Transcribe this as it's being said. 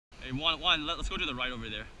Okay, let's go to the right over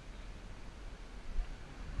there.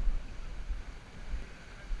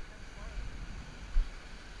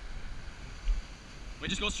 Wait,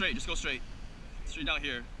 just go straight, straight down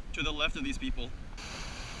here, to the left of these people.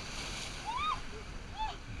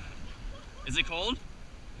 Is it cold?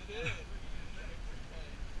 It is.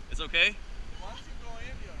 It's okay? Once you go in,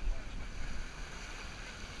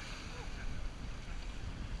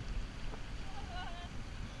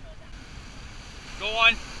 you're Go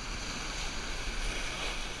on.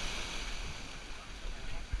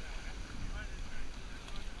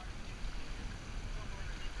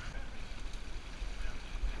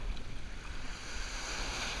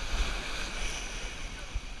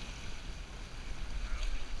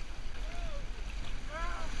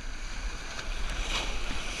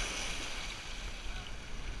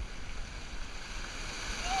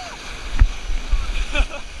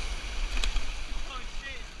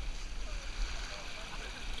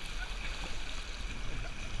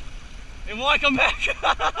 And why come back?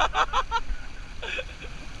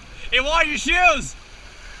 And why your shoes?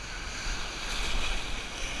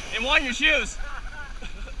 And why your shoes?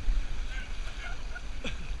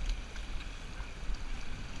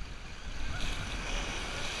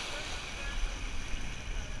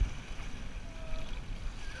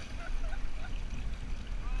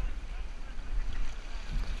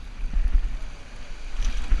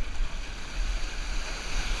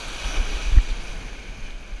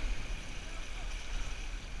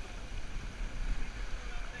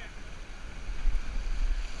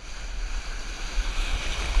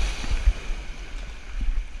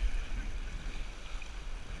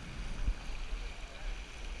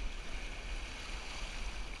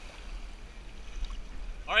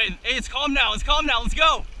 All right, hey, it's calm now, let's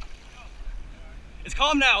go. It's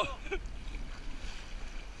calm now.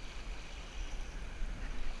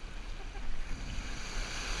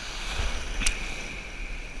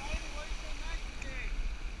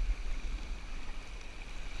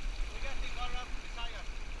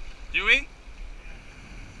 Do we?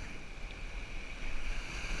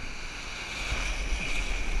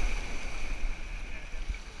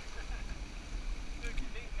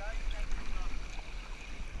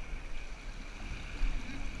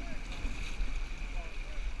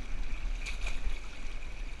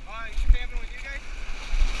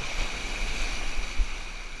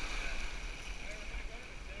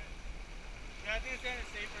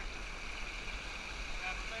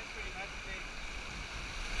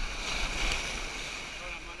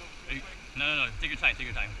 No, take your time, Yeah,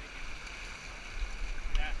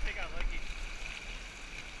 take out Lucky.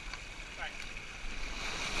 Right.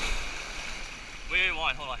 Wait,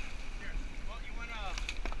 hold on. Here. Well, you wanna,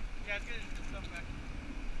 yeah, let's get the stuff back.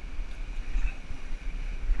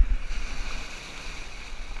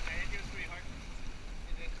 Yeah, it feels pretty hard.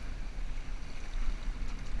 It is.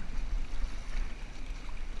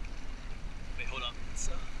 Wait, hold up. Let's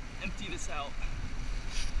empty this out.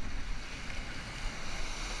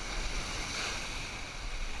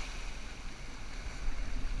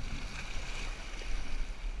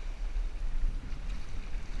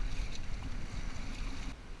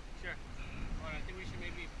 Sure. Alright, I think we should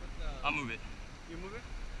maybe put the... I'll move it. You move it?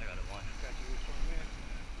 I got it one. Got you, which one, man?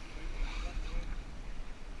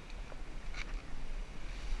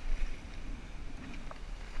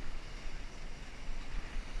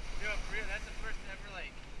 Yo, for real, that's the first ever,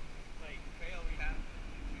 like trail we have.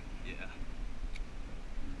 Yeah.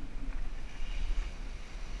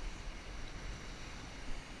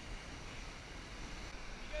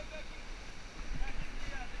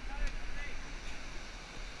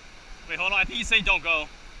 Wait, hold on. I think he's saying don't go.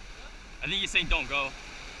 I think he's saying don't go.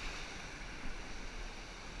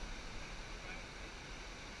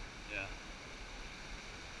 Yeah.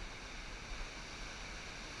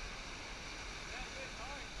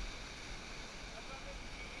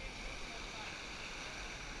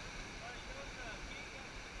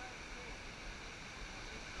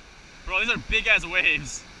 Bro, these are big ass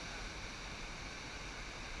waves.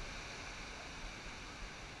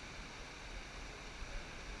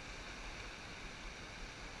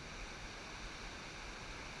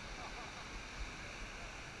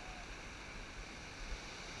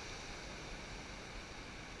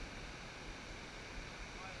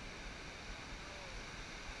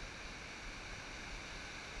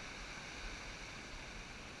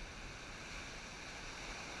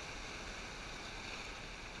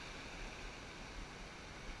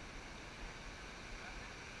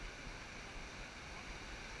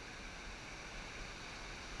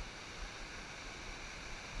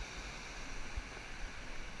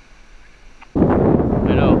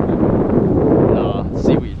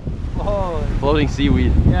 floating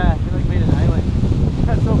seaweed. Yeah, he like made an island.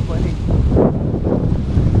 That's so funny.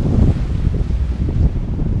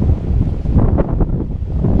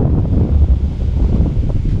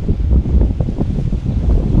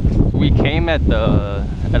 We came at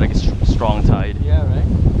like a strong tide. Yeah, right?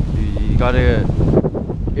 You gotta.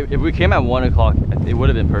 If we came at 1 o'clock, it would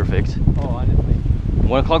have been perfect. Oh, honestly.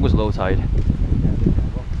 1 o'clock was low tide.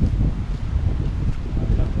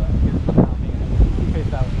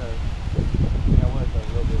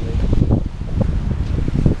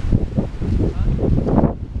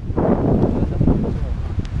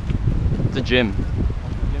 It's a gym.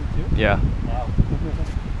 Gym too? Yeah. Wow.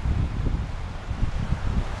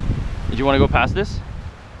 Did you want to go past this?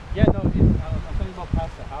 Yeah, no, I'm talking about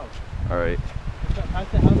past the house. All right.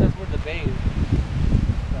 Past the house, that's where the bay is.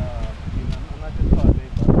 I'm not just called a bay,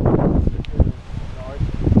 but it's the arch.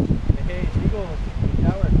 Hey, Eagle,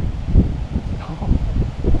 shower.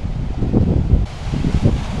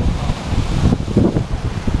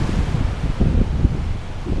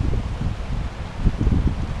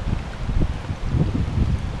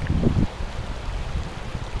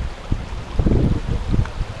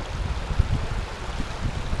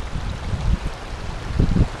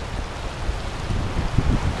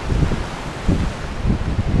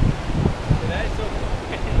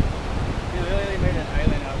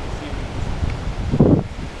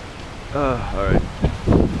 All right.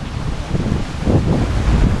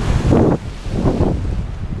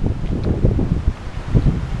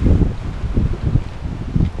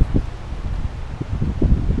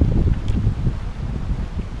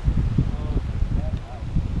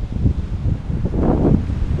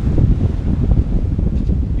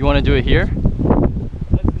 You want to do it here?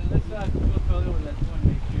 Let's go further and let's go and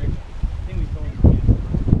make sure. I think we told him.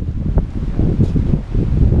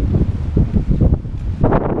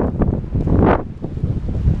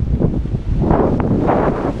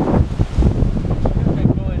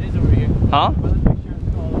 Huh?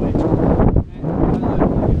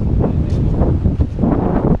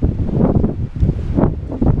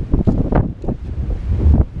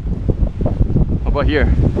 How about here?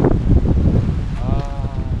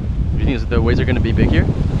 Do you think the waves are going to be big here?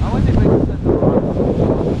 I want to take a set of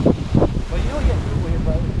rocks. But you don't get through here,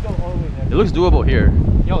 but let's go all the way there. It looks doable here.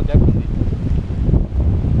 Yo, definitely.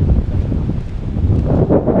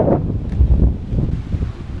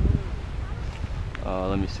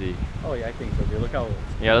 Let me see. Oh yeah, I think so, dude. Look how.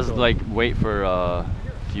 Yeah, let's like wait for a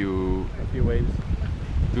few waves.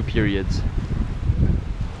 Few periods.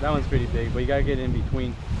 That one's pretty big, but you gotta get in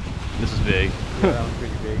between. This is big. Yeah, that one's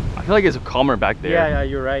pretty big. I feel like it's calmer back there. Yeah,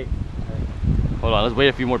 you're right. Hold on, let's wait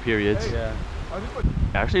a few more periods. Yeah.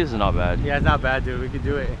 Actually, this is not bad. Yeah, it's not bad, dude. We can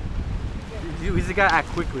do it. We just gotta act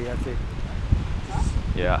quickly. That's it.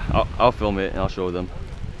 Yeah, I'll film it and I'll show them.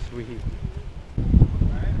 Sweet.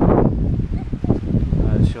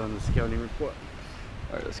 Showing the scouting report.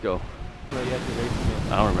 All right, let's go. Well, you had to race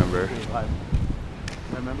it. I don't remember.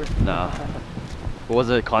 Remember? Nah. What was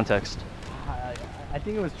the context? I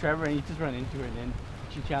think it was Trevor, and you just ran into her, and then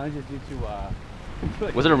she challenges you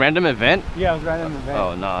to. Was it a random event? Yeah, it was a random event.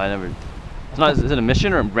 Oh no, I never. It's not. Is it a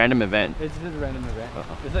mission or a random event? It's just a random event.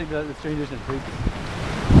 It's like the Strangers in Freaks.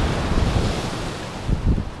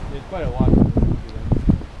 It's quite a walk.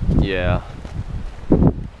 Yeah.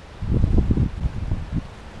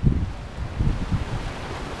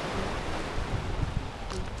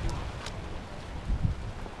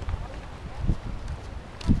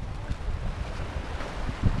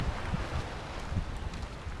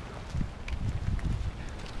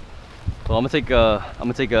 Well, I'm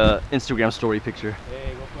gonna take a Instagram story picture.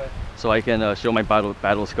 Hey, go for it. So I can show my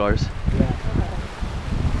battle scars. Yeah.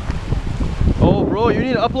 Oh, bro, you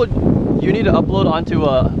need to upload. You need to upload onto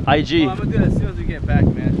IG. Well, I'm gonna do that as soon as we get back,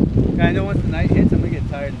 man. I know once the night hits, I'm gonna get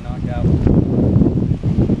tired and knocked out.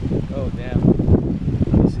 Oh damn.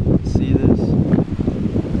 Let me see this.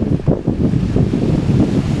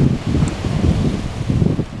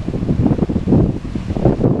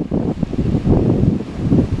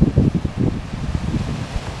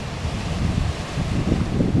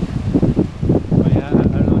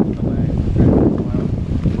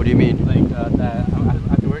 What do you mean? Like that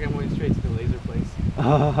after work, I'm going straight to the laser place.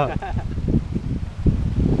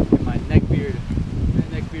 Get my neck beard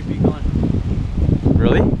be gone.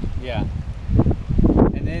 Really? Yeah.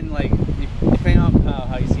 And then like depending on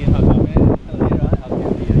how you see it, how confident later on, I'll get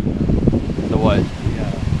the The what?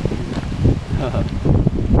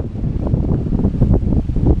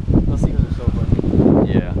 those things are so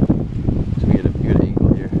funny. Yeah. So we get a good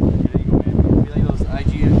angle here. Good angle, man. Be like those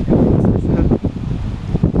IG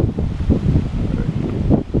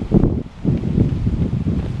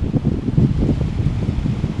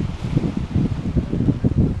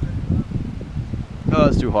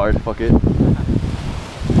it's too hard. Fuck it.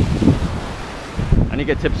 I need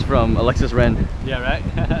to get tips from Alexis Ren. Yeah, right?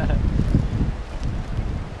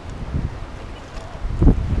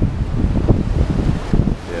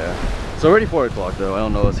 Yeah. It's already 4 o'clock though. I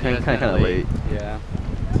don't know. It's kind of late. Yeah.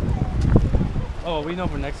 Oh, we know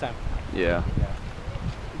for next time. Yeah.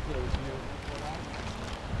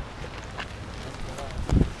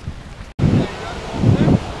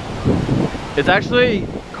 It's actually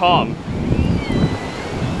calm.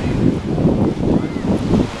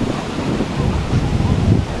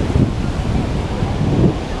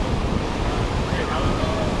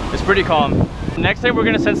 It's pretty calm. Next day we're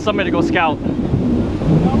gonna send somebody to go scout.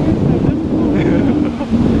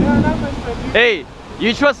 Hey,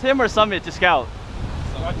 you trust him or Summit to scout?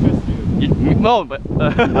 I trust you. No, but